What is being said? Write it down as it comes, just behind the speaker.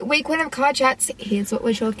week one of Car Chats, here's what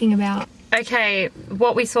we're talking about. Okay,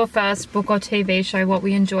 what we saw first, book or TV show, what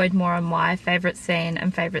we enjoyed more and why, favourite scene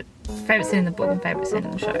and favourite scene in the book and favourite scene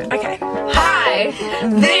in the show. Okay. Hi,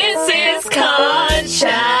 this is Car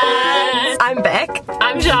Chats. I'm Beck.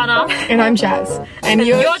 I'm Jana. And I'm Jazz. And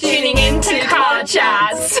You're tuning in to Car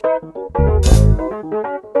Chats.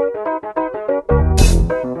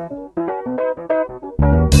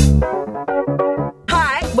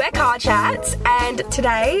 Hi, we're Car Chats, and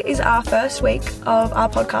today is our first week of our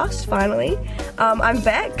podcast, finally. I'm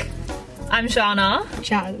Beck. I'm Jana.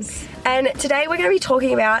 Jazz. And today we're going to be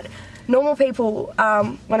talking about Normal People,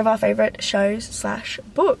 one of our favourite shows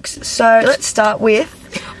 / books. So let's start with...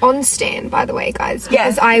 On Stan, by the way, guys. Yeah,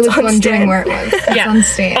 Because I it's was on wondering Stan. where it was. It's on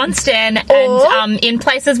Stan. On Stan Or- and in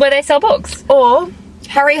places where they sell books. Or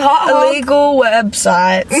Harry Hot. illegal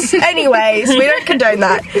websites. Anyways, we don't condone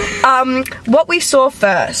that. What we saw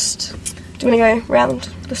first. Do you want to go round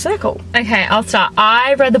the circle? Okay, I'll start.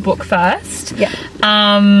 I read the book first. Yeah.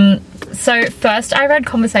 So first I read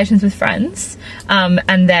Conversations with Friends,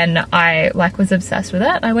 and then I was obsessed with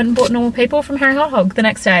it. I went and bought Normal People from Harry Hot Hog the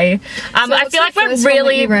next day. I what's feel like the we're first one that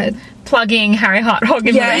really you read? plugging Harry Hot Hog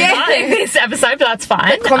in this episode, but that's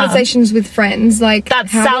fine. Conversations with Friends.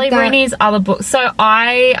 That's how Sally did that- Rooney's other book. So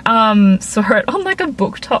I saw it on a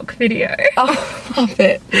book talk video. Oh, love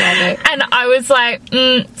it. Love it. And I was like,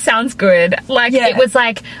 sounds good. It was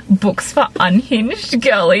books for unhinged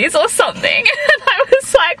girlies or something. And I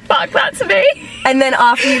was like, fuck, that's me. And then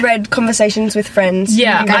after you read Conversations with Friends...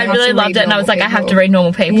 Yeah, I I have really to loved read it. And I was Normal like, I have to People. read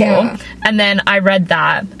Normal People. Yeah. And then I read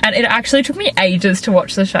that. And it actually took me ages to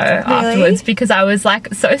watch the show afterwards because I was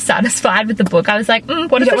so satisfied with the book. I was like,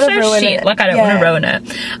 what if don't the wanna show's ruin shit? it. I don't want to ruin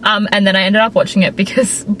it. And then I ended up watching it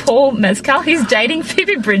because Paul Mescal, he's dating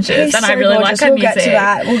Phoebe Bridges. He's and so I really gorgeous. like her We'll music. get to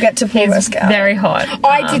that. We'll get to Paul He's Mescal. very hot. Oh,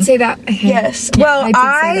 I did say that. Yes. Yeah, Well, did say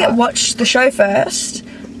I that. watched the show first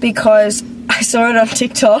because I saw it on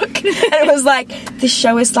TikTok and it was this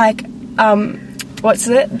show is what's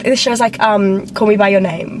it? This show's Call Me By Your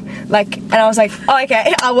Name. And I was like, oh,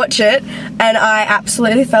 okay, I'll watch it. And I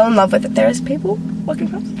absolutely fell in love with it. There's people walking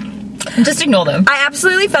past. Just ignore them. I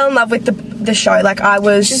absolutely fell in love with the show. I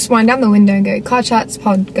was... Just wind down the window and go. Car Chats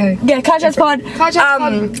pod, go. Yeah, Car Chats Pod. Car Chats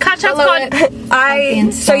pod. Car Chats Follow pod. it.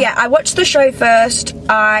 I watched the show first.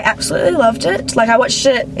 I absolutely loved it. I watched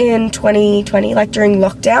it in 2020, during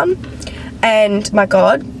lockdown, and my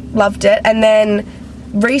god, loved it. And then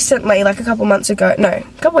recently, a couple weeks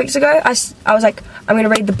ago, I was like, I'm gonna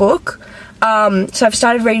read the book. So I've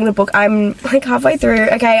started reading the book. I'm halfway through.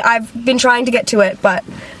 Okay, I've been trying to get to it, but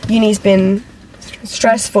uni's been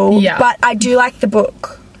stressful. Yeah. But I do like the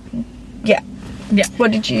book. Yeah. Yeah.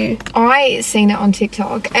 What did you... I seen it on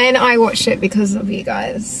TikTok and I watched it because of you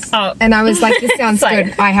guys. Oh. And I was like, this sounds Same.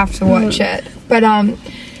 good. I have to watch it. But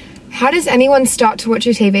how does anyone start to watch a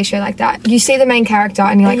TV show like that? You see the main character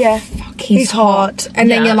and you're like, Yeah. fuck, he's hot. And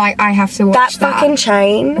then Yeah. you're like, I have to watch That fucking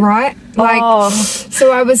chain. right?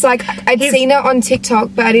 So I was like, I'd seen it on TikTok,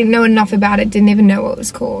 but I didn't know enough about it, didn't even know what it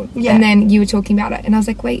was called. Yeah. And then you were talking about it, and I was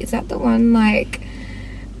like, wait, is that the one,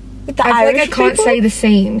 With the I feel like I Irish can't people? say the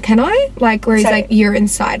scene, can I? Where he's Say like, you're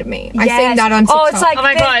inside of me. I Yes. seen that on TikTok. Oh, it's Oh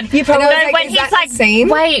my god! You probably... And I was like, when is he's that like, the scene?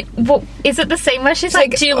 wait, is it the scene where she's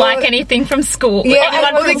like, like, do you oh, like anything from school? Yeah,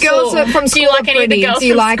 Anyone all the from girls school? from Do you school like are any of the pretty. girls Do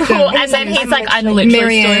you from like school? them? And then I'm he's like, I'm literally still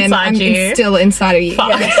Marianne, inside I'm you. still inside of you. Fuck.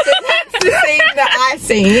 Yeah. So that's the scene that I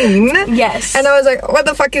seen. Yes. And I was like, what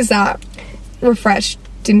the fuck is that? Refreshed.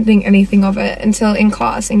 Didn't think anything of it until in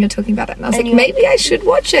class and you're talking about it. And I was like, maybe I should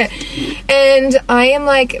watch it. And I am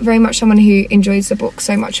very much someone who enjoys the book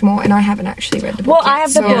so much more, and I haven't actually read the book Well, yet, I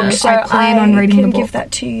have the book, so I plan on reading can the book. give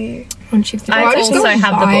that to you. Once you've I just also don't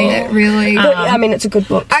have the buy book. it, really. But, I mean, it's a good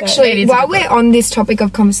book. so- It Actually, is a while good we're on this topic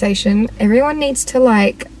of conversation, everyone needs to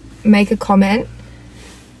make a comment.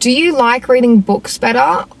 Do you like reading books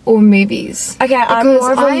better or movies? Okay, I'm Because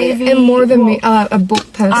more of a I movie... am more of a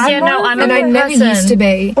book person. Yeah, no, I'm a and I book never person. used to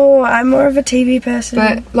be. Oh, I'm more of a TV person.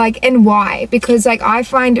 But and why? Because I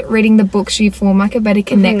find reading the books you form a better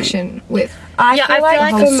connection with. I Yeah, feel I feel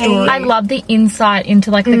like whole for me... story. I love the insight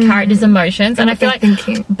into the characters' emotions, and I what feel they're like.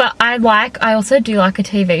 thinking. But I also do like a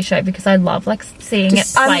TV show because I love seeing it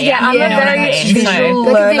play out. I'm you know a what I very mean? visual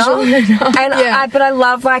So, Like a visual learner. And Yeah. but I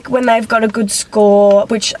love when they've got a good score,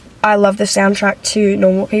 which I love the soundtrack to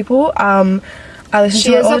Normal People. I listen She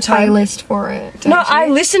to it has all a the time. playlist for it. No, I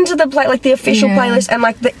listen to the the official Yeah. playlist and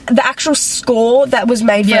the actual score that was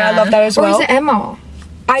made for it. I Yeah. love that as Or well. is it Emma?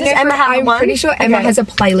 Does Emma have I'm one? pretty sure Emma Okay. has a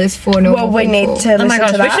playlist for Normal Well, we People. need to oh listen my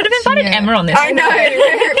gosh, to we that. should have invited Yeah. Emma on this. I know.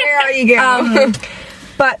 Where are you going?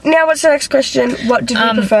 But now what's the next question? What did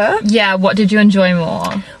you prefer? Yeah, what did you enjoy more?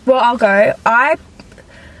 Well, I'll go.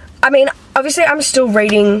 I mean, obviously I'm still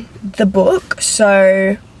reading the book,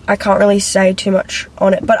 so I can't really say too much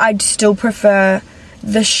on it, but I'd still prefer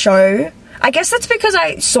the show. I guess that's because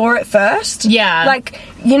I saw it first. Yeah. Like,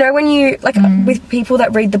 you know, when you, like, with people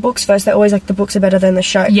that read the books first, they're always like, the books are better than the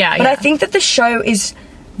show. Yeah, But I think that the show is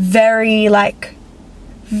very, like,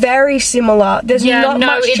 very similar. There's not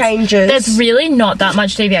much changes. There's really not that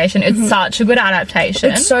much deviation. It's such a good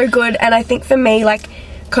adaptation. It's so good, and I think for me, like,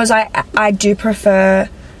 because I do prefer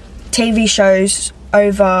TV shows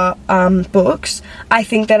over books, I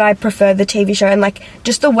think that I prefer the TV show, and like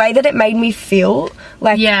just the way that it made me feel,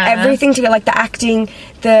 like everything together, like the acting,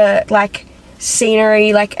 the like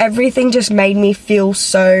scenery, like everything just made me feel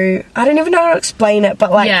so, I don't even know how to explain it,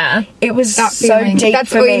 but like it was that so feeling. deep That's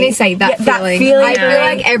for all me. you need to say, that feeling. I feel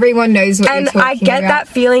like everyone knows what and you're talking I get about. that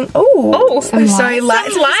feeling. Oh, some sorry,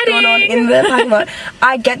 lights. lights just going on in the parking lot.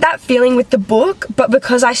 I get that feeling with the book, but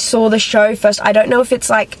because I saw the show first, I don't know if it's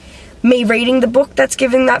like me reading the book that's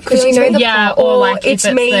giving that feeling to me, or like it's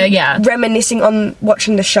me reminiscing on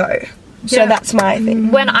watching the show. So that's my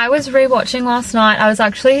thing. When I was rewatching last night, I was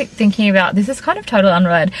actually thinking about, this is kind of totally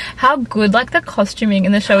unrelated, how good like the costuming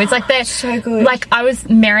in the show is. Like they're so good. Like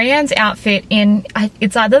Marianne's outfit in,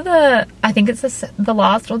 it's either I think it's the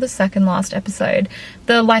last or the second last episode.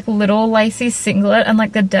 The like little lacy singlet and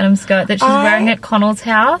like the denim skirt that she's wearing at Connell's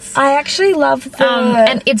house. I actually love the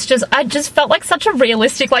and it's just, I just felt like such a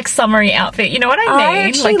realistic like summery outfit. You know what I mean? I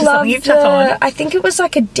actually like love you chuck on. I think it was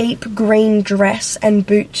like a deep green dress and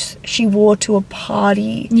boots she wore to a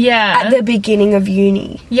party at the beginning of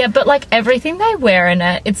uni. Yeah, but like everything they wear in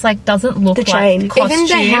it, it's like doesn't look The like chain.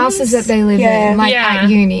 costumes. Even the houses that they live in, like at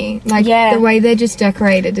uni, like the way they're just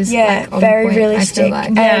decorated is like on very point, realistic, I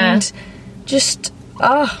feel like. and just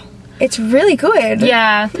it's really good.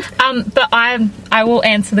 Yeah, but I will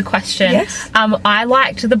answer the question. Yes. I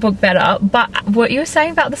liked the book better, but what you were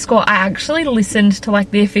saying about the score, I actually listened to like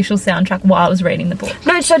the official soundtrack while I was reading the book.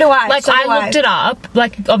 No, so do I. Like so do I looked it up,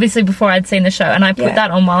 like obviously before I'd seen the show, and I put that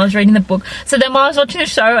on while I was reading the book. So then while I was watching the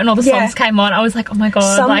show and all the songs came on, I was like, oh my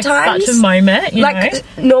god, Sometimes, like such a moment, you know?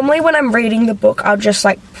 Normally when I'm reading the book, I'll just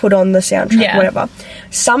like put on the soundtrack, whatever.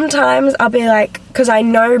 Sometimes I'll be like, because I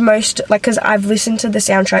know because I've listened to the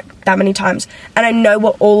soundtrack that many times, and I know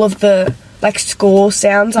what all of the like score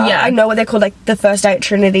sounds are. I know what they're called, like the first day at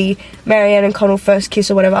Trinity, Marianne and Connell first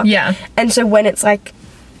kiss or whatever. Yeah. And so when it's like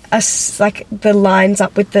like the lines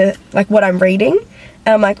up with the like what I'm reading,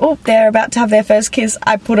 and I'm like, oh, they're about to have their first kiss,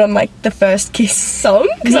 I put on like the first kiss song.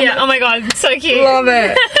 Yeah, oh my god, so cute. Love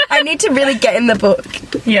it. I need to really get in the book.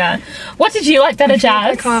 Yeah. What did you like better,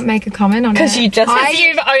 Jazz? I can't make a comment on it. Because you've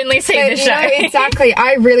only seen the show. No, exactly.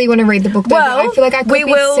 I really want to read the book though. Well, I feel like I could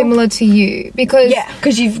be similar to you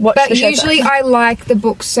because you've watched the show. But usually I like the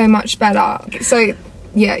books so much better. So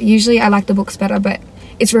yeah, usually I like the books better, but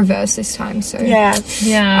it's reversed this time. So yeah,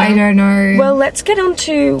 I don't know. Well, let's get on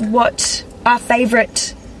to what our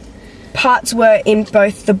favourite parts were in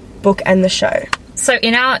both the book and the show. So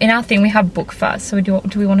in our thing we have book first. So do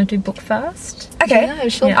we want to do book first? Okay. Yeah,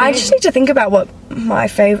 sure. Yeah. I just need to think about what my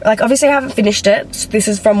favourite... Like, obviously I haven't finished it. So this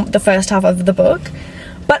is from the first half of the book.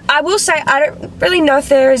 But I will say I don't really know if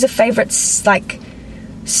there is a favourite, like,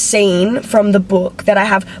 scene from the book that I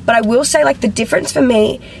have. But I will say, like, the difference for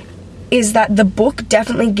me is that the book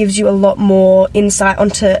definitely gives you a lot more insight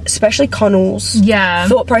onto especially Connell's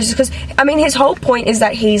thought process. Because, I mean, his whole point is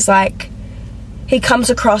that he's, like... He comes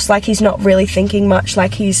across like he's not really thinking much,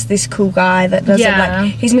 like he's this cool guy that doesn't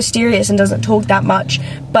like... He's mysterious and doesn't talk that much,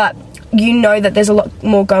 but you know that there's a lot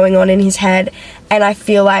more going on in his head, and I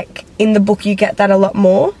feel like in the book you get that a lot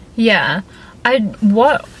more. Yeah.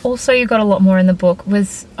 What also you got a lot more in the book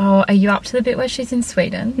was, are you up to the bit where she's in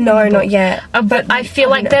Sweden? No, not yet. But I feel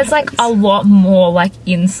like there's like a lot more like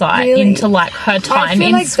insight into like her time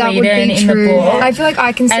in Sweden in the book. I feel like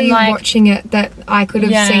I can see watching it that I could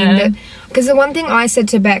have seen it. Because the one thing I said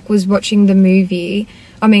to Beck was watching the movie,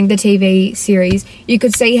 I mean the TV series, you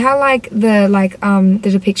could see how like the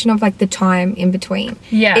depiction of like the time in between.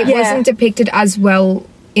 Yeah. It wasn't depicted as well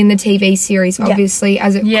in the TV series, obviously,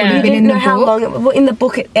 as it could have been in the book. How long? In the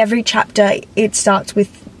book, every chapter it starts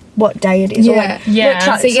with what day it is. Yeah,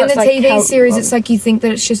 See, in the TV series, it's like you think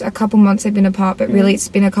that it's just a couple months they've been apart, but really it's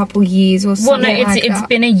been a couple years or something. Well, no, it's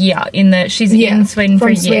been a year in that she's in Sweden for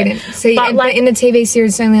a year. See, but in the TV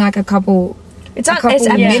series, it's only like a couple. It's a couple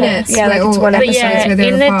minutes. Yeah, like it's one episode. Where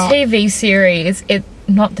they're in apart. the TV series, in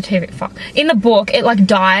the book, it like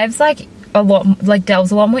dives like a lot, like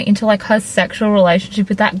delves a lot more into like her sexual relationship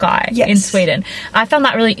with that guy in Sweden. I found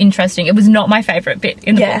that really interesting. It was not my favourite bit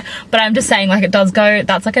in the book, but I'm just saying like it does go,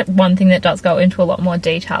 that's like one thing that does go into a lot more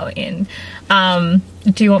detail in.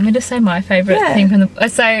 Do you want me to say my favourite Yeah. thing from the...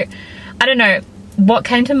 So, I don't know. What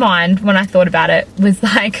came to mind when I thought about it was,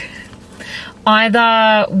 like,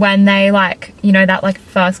 either when they, like, you know, that, like,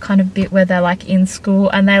 first kind of bit where they're, like, in school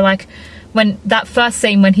and they, like... When that first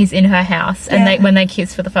scene when he's in her house and when they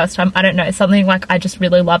kiss for the first time, I don't know, something like I just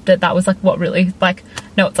really loved it. That was like what really like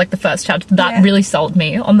it's like the first chapter that really sold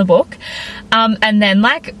me on the book. And then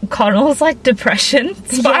like Connell's like depression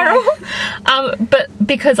spiral. But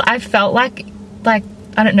because I felt like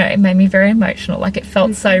I don't know, it made me very emotional. Like it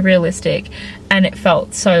felt so realistic and it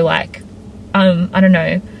felt so like I don't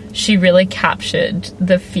know, she really captured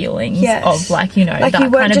the feelings of like, you know, like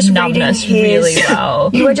that kind of numbness really well.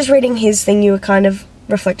 You weren't just reading his thing, you were kind of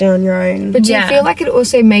reflecting on your own. But do you feel like it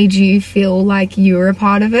also made you feel like you were a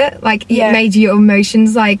part of it? Like it made your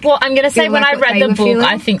emotions like... Well, I'm going to say when like I read the book, feeling?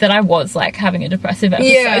 I think that I was like having a depressive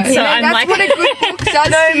episode. Yeah, so I'm that's like... what a good book does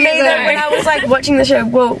to you, me though. When I was like watching the show,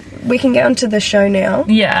 well, we can get onto the show now.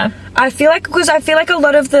 Yeah. I feel like a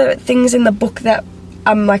lot of the things in the book that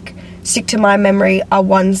like stick to my memory are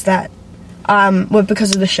ones that were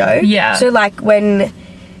because of the show. Yeah. So like when,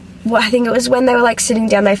 I think it was when they were like sitting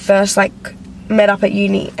down, they first like met up at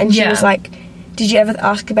uni, and she was like, "Did you ever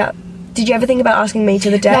think about asking me to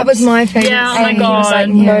the Debs?" That was my favourite. Yeah, oh my And God. he was like,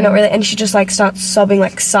 "No, not really." And she just like starts sobbing,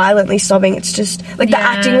 like silently sobbing. It's just like the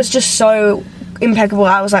acting was just so impeccable.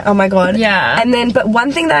 I was like, "Oh my God." Yeah. And then, but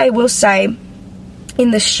one thing that I will say in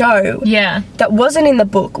the show, that wasn't in the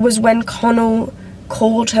book, was when Connell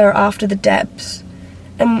called her after the Debs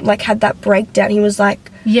and like had that breakdown. He was like,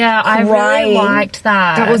 I really liked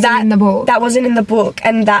that. That wasn't in the book. That wasn't in the book,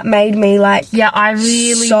 and that made me like, I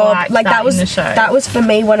really sob. liked that was in the show. That was for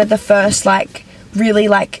me one of the first like really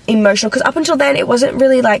like emotional, because up until then it wasn't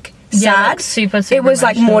really like sad, like, super it was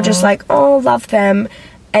like more just like, oh, love them,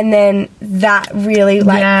 and then that really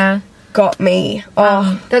like got me.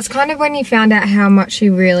 That's kind of when you found out how much he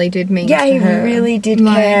really did mean to he her. really did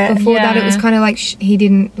like, care. Before that it was kind of like he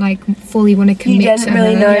didn't like fully want to commit He didn't to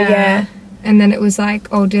really her. know, And then it was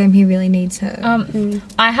like, oh damn, he really needs her.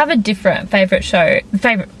 I have a different favourite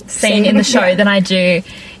scene in the show than I do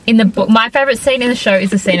in the book. My favourite scene in the show is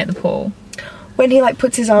the scene at the pool. When he like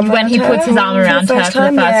puts his arm around her. Puts his arm around her for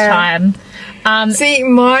the first time. See,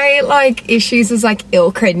 my like issues was like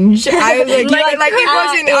ill cringe. I was like, like it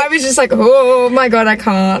wasn't. I was just like, oh my God, I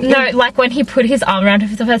can't. No, like when he put his arm around her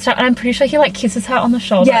for the first time, and I'm pretty sure he like kisses her on the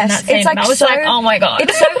shoulder. in that scene. It's like, and I was so, like, oh my God,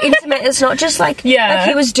 it's so intimate. It's not just like like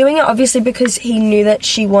he was doing it obviously because he knew that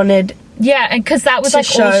she wanted. Yeah, and because that was to like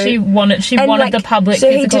show. all she wanted. She wanted the public so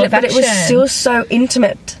physical he did it, affection. but it was still so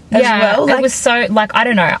intimate as well. Like, it was so like, I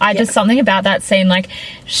don't know. I just something about that scene. Like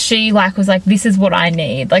she like was like, this is what I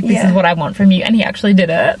need. Like this is what I want from you, and he actually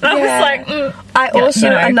did it. And I was like, I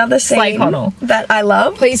also another scene that I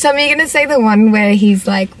love. Please tell me you're gonna say the one where he's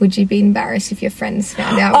like, would you be embarrassed if your friends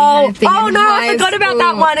found out? I forgot about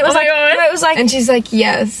that one. It was it was like, and she's like,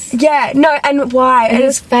 yes. Yeah, no, and why? And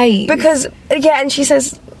his face. Because and she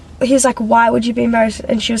says, he's like, why would you be embarrassed?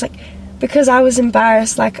 And she was like, because I was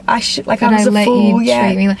embarrassed, like I should, like I was a fool.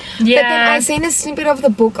 Treat me like. But then I seen a snippet of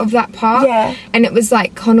the book of that part. Yeah. And it was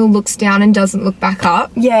like Connell looks down and doesn't look back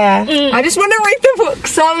up. Yeah. I just want to read the book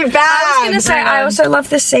so bad. I was gonna say, I also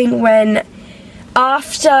love the scene when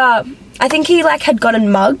after I think he like had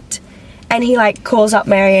gotten mugged, and he like calls up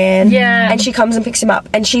Marianne. Yeah. And she comes and picks him up,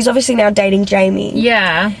 and she's obviously now dating Jamie.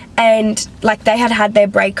 Yeah. And like they had their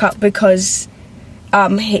breakup because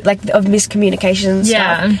like of miscommunication and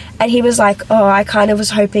stuff. And he was like, oh, I kind of was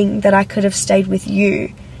hoping that I could have stayed with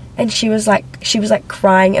you. And she was like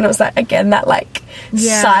crying, and it was like, again, that like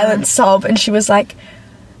silent sob, and she was like,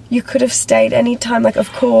 you could have stayed any time, like, of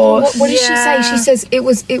course. What did she say? She says it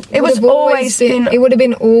would have always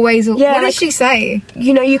been always. Yeah, what like, did she say?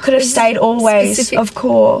 You know, you could have stayed always, specific? Of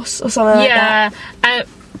course, or something like that.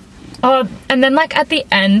 And then like at the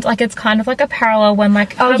end, like it's kind of like a parallel when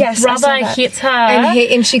like her brother hits her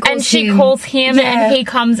and she calls him and he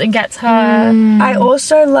comes and gets her. I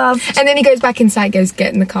also love, and then he goes back inside, goes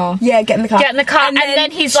get in the car. Yeah, get in the car. And then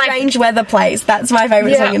he's like, Strange Weather plays. That's my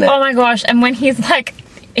favourite song in it. Oh my gosh! And when he's like,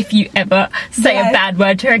 if you ever say a bad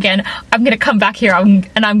word to her again, I'm gonna come back here and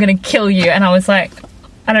I'm gonna kill you. And I was like,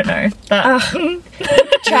 I don't know.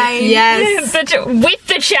 Chain. Yes. With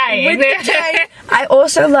the chain. I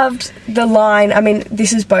also loved the line, I mean,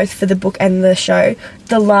 this is both for the book and the show,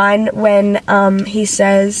 the line when he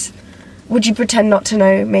says, would you pretend not to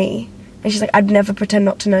know me? And she's like, I'd never pretend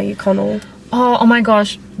not to know you, Connell. Oh my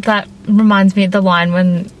gosh. That reminds me of the line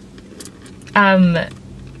when... I'd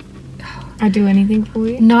do anything for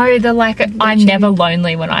you? No, they're like, I'm never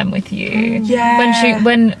lonely when I'm with you. Yeah.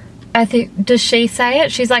 When I think, does she say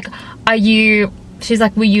it? She's like, are you she's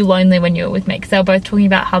like, were you lonely when you were with me? Because they were both talking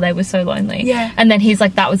about how they were so lonely. Yeah. And then he's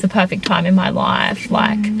like, that was the perfect time in my life.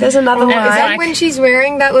 Like, there's another one. Is that like- when she's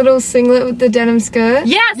wearing that little singlet with the denim skirt?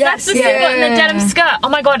 yes, that's the singlet and the denim skirt. Oh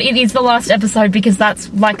my god, it is the last episode because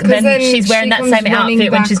that's like then she's wearing that same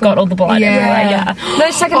outfit when she's got all the blood everywhere. Yeah.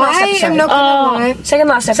 No, second last I episode. am not gonna lie. Second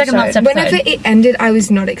last episode. Second last episode. Whenever it ended, I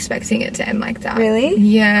was not expecting it to end like that. Really?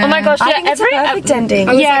 Yeah. Oh my gosh, I yeah, think it's a perfect ending.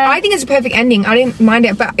 I was Yeah. like, I think it's a perfect ending. I didn't mind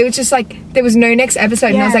it, but it was just like there was no next episode,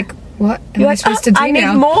 and I was Yeah. like, what am You're I like, supposed to do I need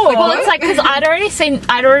now? more. Like, Well, what? it's like because I'd already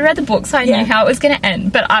read the book, so I knew how it was going to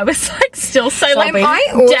end. But I was like still so like Sobbing. I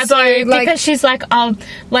also, Debo like, because she's like,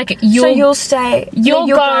 like So you'll stay. you'll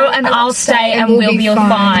go and I'll stay and we'll be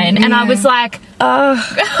fine. And I was like,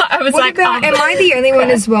 I was What like, about, am I the only one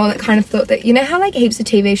as well that kind of thought that, you know how like heaps of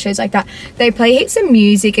TV shows like that, they play heaps of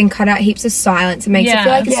music and cut out heaps of silence and makes it Yeah.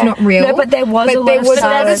 feel like it's Yeah. not real. No, but there was a lot there of was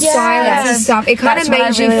silence. silence and Yes. stuff. It kind That's of what I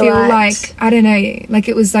made you really feel liked. like, I don't know, like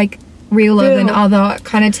it was like realer than Real. other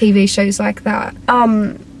kind of TV shows like that.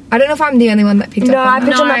 I don't know if I'm the only one that picked No, up I on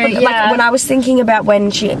picked that. on that, but yeah. like when I was thinking about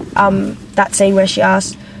when she that scene where she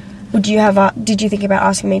asked, "Would you have? Did you think about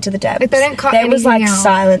asking me to the depths?" Like, they didn't cut There was anything like out.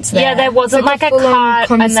 silence there. yeah, there wasn't It's like like a a full-on cut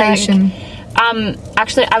conversation. And then,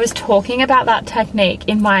 actually, I was talking about that technique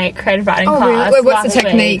in my creative writing Oh, class. really? Wait, what's the last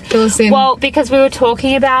technique? week. Fill us in. Well, because we were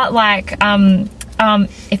talking about like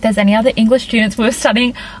if there's any other English students, we were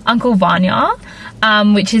studying Uncle Vanya.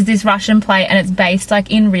 Which is this Russian play, and it's based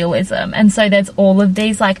like in realism, and so there's all of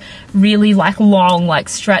these like really like long like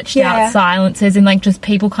stretched out silences and like just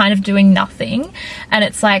people kind of doing nothing, and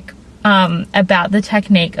it's like about the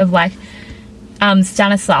technique of like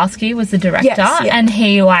Stanislavski was the director, Yes, yeah. and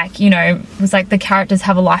he like, you know, was like the characters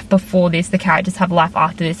have a life before this, the characters have a life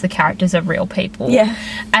after this, the characters are real people. Yeah.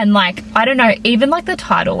 And like, I don't know, even like the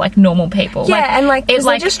title, like normal people. Yeah, and like, 'cause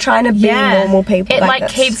they're just trying to be normal people. It like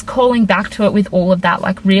this. keeps calling back to it with all of that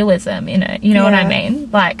like realism in it. You know what I Yeah. mean?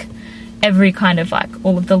 Like every kind of like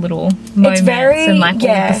all of the little moments very- and like all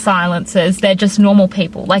yeah. of the silences. They're just normal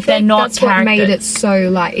people. Like they're not That's what characters. made it so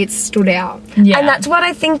like it stood out. Yeah. And that's what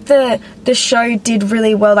I think the show did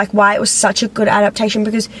really well, like why it was such a good adaptation,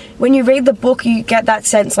 because when you read the book you get that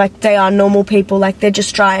sense like they are normal people, like they're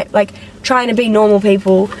just trying to be normal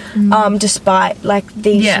people despite like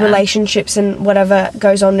these relationships and whatever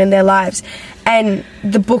goes on in their lives. And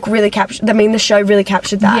the book really the show really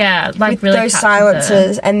captured that. Yeah, like with really those captured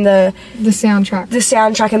silences and the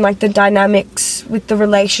soundtrack and like the dynamics with the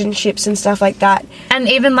relationships and stuff like that. And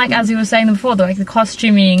even like as we were saying before, the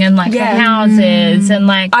costuming and like Yeah. the houses and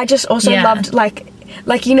like I just also loved like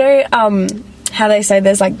you know how they say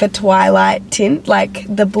there's like the twilight tint, like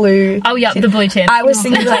the blue. Oh yeah, the blue tint. I was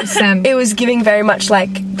thinking like 100%. it was giving very much like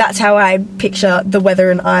that's how I picture the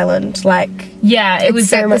weather in Ireland, like yeah, it was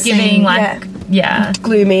very much giving like yeah.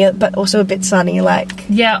 gloomy but also a bit sunny, like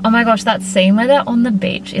Yeah, oh my gosh, that scene where they're on the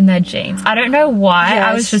beach in their jeans. I don't know why,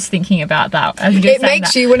 I was Yes. just thinking about that as you were It saying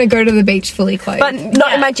makes that. you want to go to the beach fully clothed. but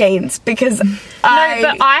not in my jeans because No,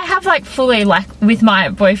 but I have like fully like with my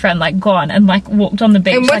boyfriend like gone and like walked on the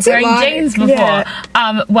beach And like what's it wearing like? jeans before.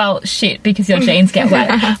 Yeah. Well, shit, because your jeans get wet.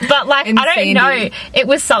 But like And I don't sandy. know, it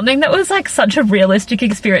was something that was like such a realistic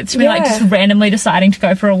experience to me, like Yeah. just randomly deciding to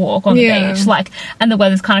go for a walk on the Yeah. beach, like, and the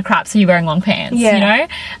weather's kind of crap, so you're wearing long pants, Yeah. you know.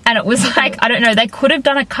 And it was like I don't know, they could have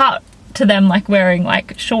done a cut to them like wearing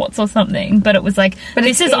like shorts or something, but it was like But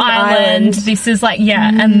this it's is in Ireland, Ireland. this is like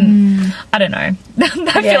and I don't know.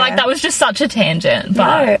 I feel like that was just such a tangent.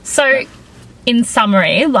 But No. so in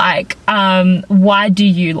summary, like why do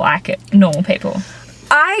you like it, Normal People?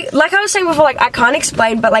 like I was saying before, like I can't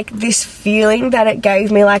explain, but like this feeling that it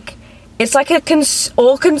gave me, like it's like a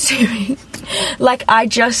all-consuming. Like I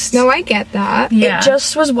just no, I get that. Yeah. It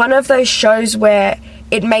just was one of those shows where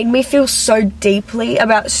it made me feel so deeply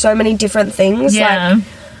about so many different things. Yeah.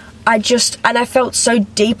 Like I felt so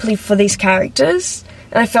deeply for these characters,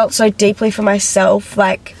 and I felt so deeply for myself.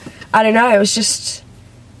 Like I don't know, it was just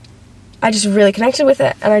I just really connected with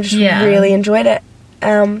it, and I just really enjoyed it.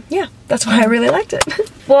 Yeah, that's why I really liked it.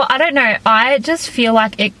 Well, I don't know. I just feel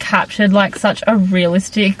like it captured like such a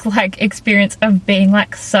realistic like experience of being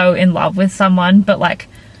like so in love with someone, but like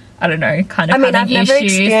I don't know, kind of I mean, having I've never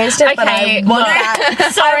issues. experienced it, but I want look,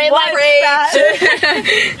 that. Sorry, I want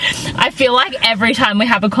like I feel like every time we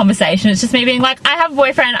have a conversation, it's just me being like, I have a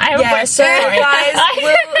boyfriend, I have a boyfriend. So Sorry. guys,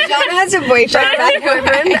 John has a boyfriend.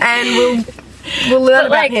 boyfriend, and we'll learn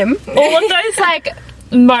about like him. all of those like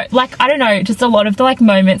like I don't know, just a lot of the like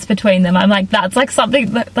moments between them. I'm like, that's like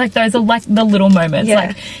something that, like those are like the little moments. Yeah.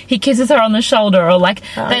 Like he kisses her on the shoulder, or like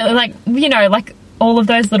they like, you know, like all of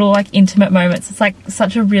those little like intimate moments. It's like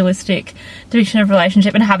such a realistic depiction of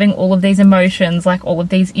relationship, and having all of these emotions, like all of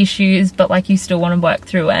these issues, but like you still want to work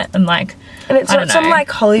through it, and like, and it's I not don't some know. like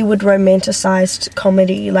Hollywood romanticized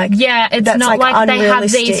comedy. Like, Yeah, it's that's, not like they have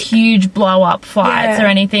these unrealistic. huge blow up fights Yeah. or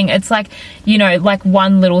anything. It's like, you know, like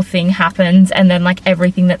one little thing happens and then like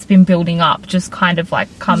everything that's been building up just kind of like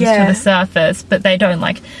comes Yeah. to the surface, but they don't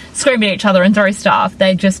like scream at each other and throw stuff.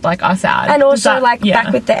 They just like are sad. And also, That- like, yeah.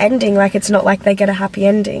 back with the ending, like, it's not like they get a happy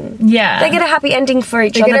ending. Yeah. They get a happy ending for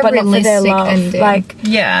each They other, get a but not for their realistic love. ending. Like,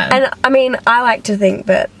 Yeah. and I mean, I like to think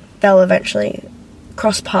that they'll eventually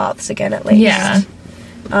cross paths again, at least. Yeah.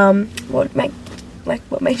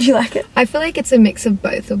 What made you like it? I feel like it's a mix of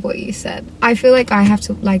both of what you said. I feel like I have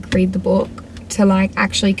to like read the book to like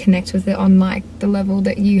actually connect with it on like the level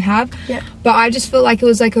that you have. Yeah. But I just feel like it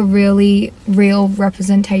was like a really real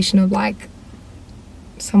representation of like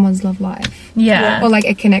someone's love life. Yeah. Or like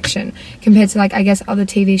a connection compared to like I guess other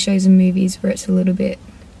TV shows and movies where it's a little bit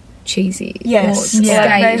cheesy. Yes. Or Yeah.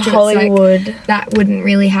 Like, very staged, or it's like, Hollywood. that wouldn't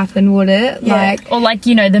really happen, would it? Yeah. Like Or like,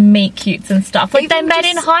 you know, the meet cutes and stuff. Like they even met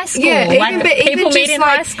just- in high school. Yeah, like but people meet just, in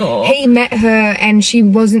like, high school. He met her and she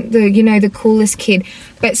wasn't the, you know, the coolest kid.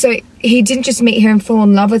 But so he didn't just meet her and fall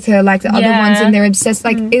in love with her like the other Yeah. ones and they're obsessed.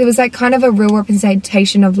 Like it was like kind of a real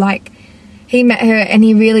representation of like he met her and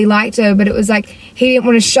he really liked her, but it was like he didn't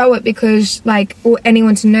want to show it because like or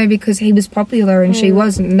anyone to know because he was popular and she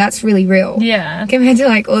wasn't, and that's really real. Yeah. Compared to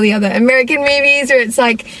like all the other American movies where it's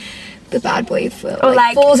like the bad boy Or,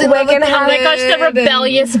 like, falls in we're love with gonna her. have- Oh my gosh, the and-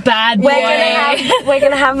 rebellious bad boy. We're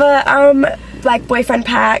gonna have a like boyfriend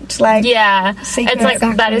pact. Like, Yeah, Secret. it's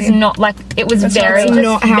like that is Exactly. not like it was That's very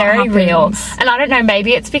not just how it very real, happens. and I don't know,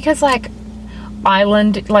 maybe it's because like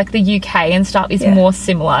Ireland, like the UK and stuff, is Yeah. more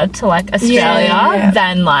similar to like Australia Yeah.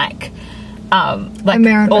 than like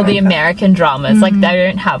America. all the American dramas. Like they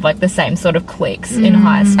don't have like the same sort of cliques in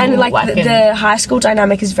high school. and like in- the high school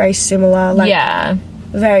dynamic is very similar. Like, yeah,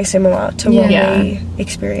 very similar to what Yeah. we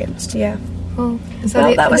experienced. Yeah. Well, is that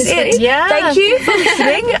Well, it that for was this it. week? Yeah. Thank you for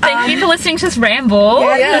listening. thank you for listening to us ramble.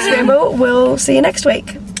 Yeah, just remember, we'll see you next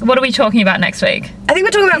week. What are we talking about next week? I think we're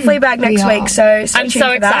talking about Fleabag next are. week, so stay I'm tuned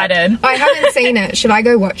so for that. excited. I haven't seen it. Should I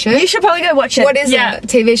go watch it? You should probably go watch it. What is Yeah. it?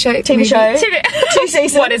 TV show? TV movie? show? TV 2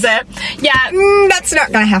 seasons. What is it? Yeah. That's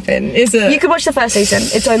not gonna happen, is it? You could watch the first season.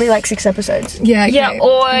 It's only like 6 episodes. yeah, okay. Yeah,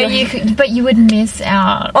 or you could, but you would miss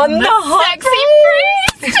out On the hot sexy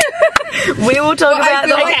priest. We will talk But I about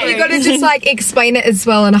feel the like Okay. you gotta just like explain it as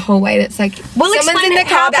well in a whole way that's like We'll someone's explain in the it.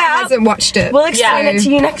 How car that about- hasn't watched it. We'll explain Yeah. it to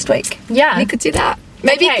you next week. Yeah. You could do that.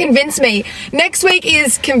 Maybe Okay. convince me. Next week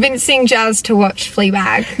is convincing Jazz to watch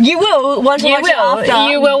Fleabag. You will want to You watch it will. after.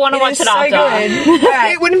 You will wanna watch is it so after. Good.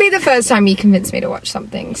 Alright. It wouldn't be the first time you convinced me to watch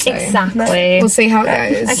something. So Exactly. we'll see how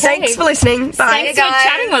it goes. Thanks for listening. Bye. Thanks for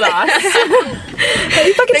chatting with us.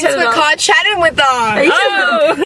 You fucking Thanks turn it for off. car chatting with us. Oh.